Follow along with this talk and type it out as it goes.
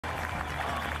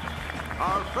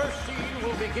Our first scene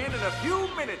will begin in a few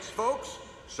minutes, folks.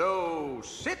 So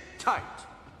sit tight.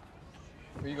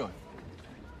 Where are you going?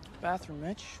 Bathroom,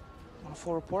 Mitch. Want a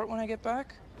full report when I get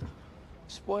back?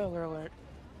 Spoiler alert.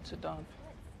 It's a dump.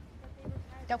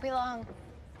 Don't be long.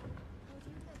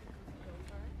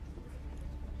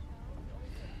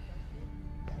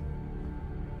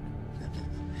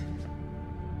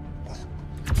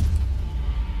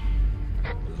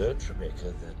 Alert,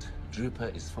 Rebecca, that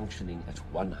Drooper is functioning at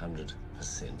 100%.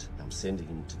 I'm sending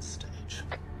him to the stage.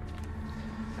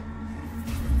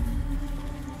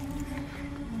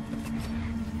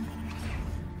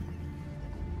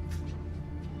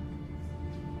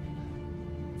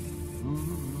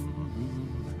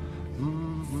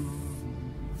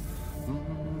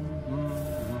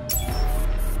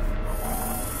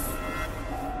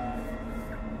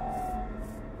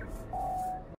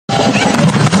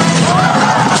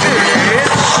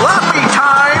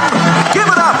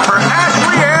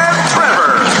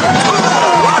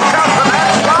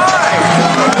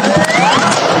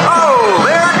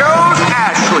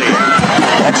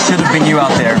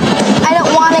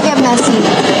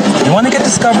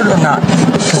 Discovered or not?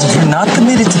 Because if you're not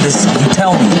committed to this, you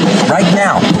tell me right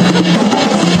now.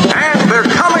 And they're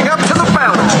coming up to the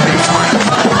balance beam.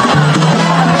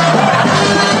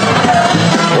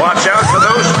 Watch out for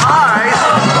those eyes.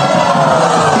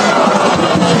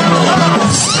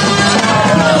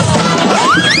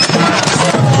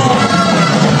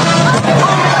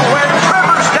 When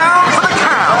Trevor's down for the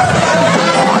count.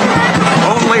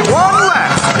 Only one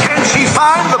left. Can she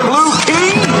find the blue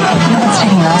key? It's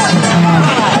taking us too long.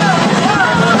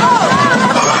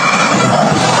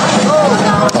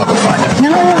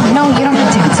 No, you don't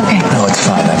have to. It's okay. No, it's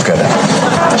fine. I've got to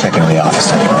check into the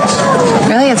office anyways.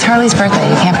 Really? It's Harley's birthday.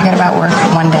 You can't forget about work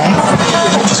one day.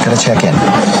 Just got to check in.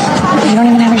 You don't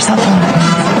even have your cell phone.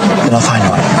 Then I'll find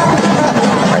one.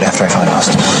 Right after I find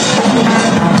Austin.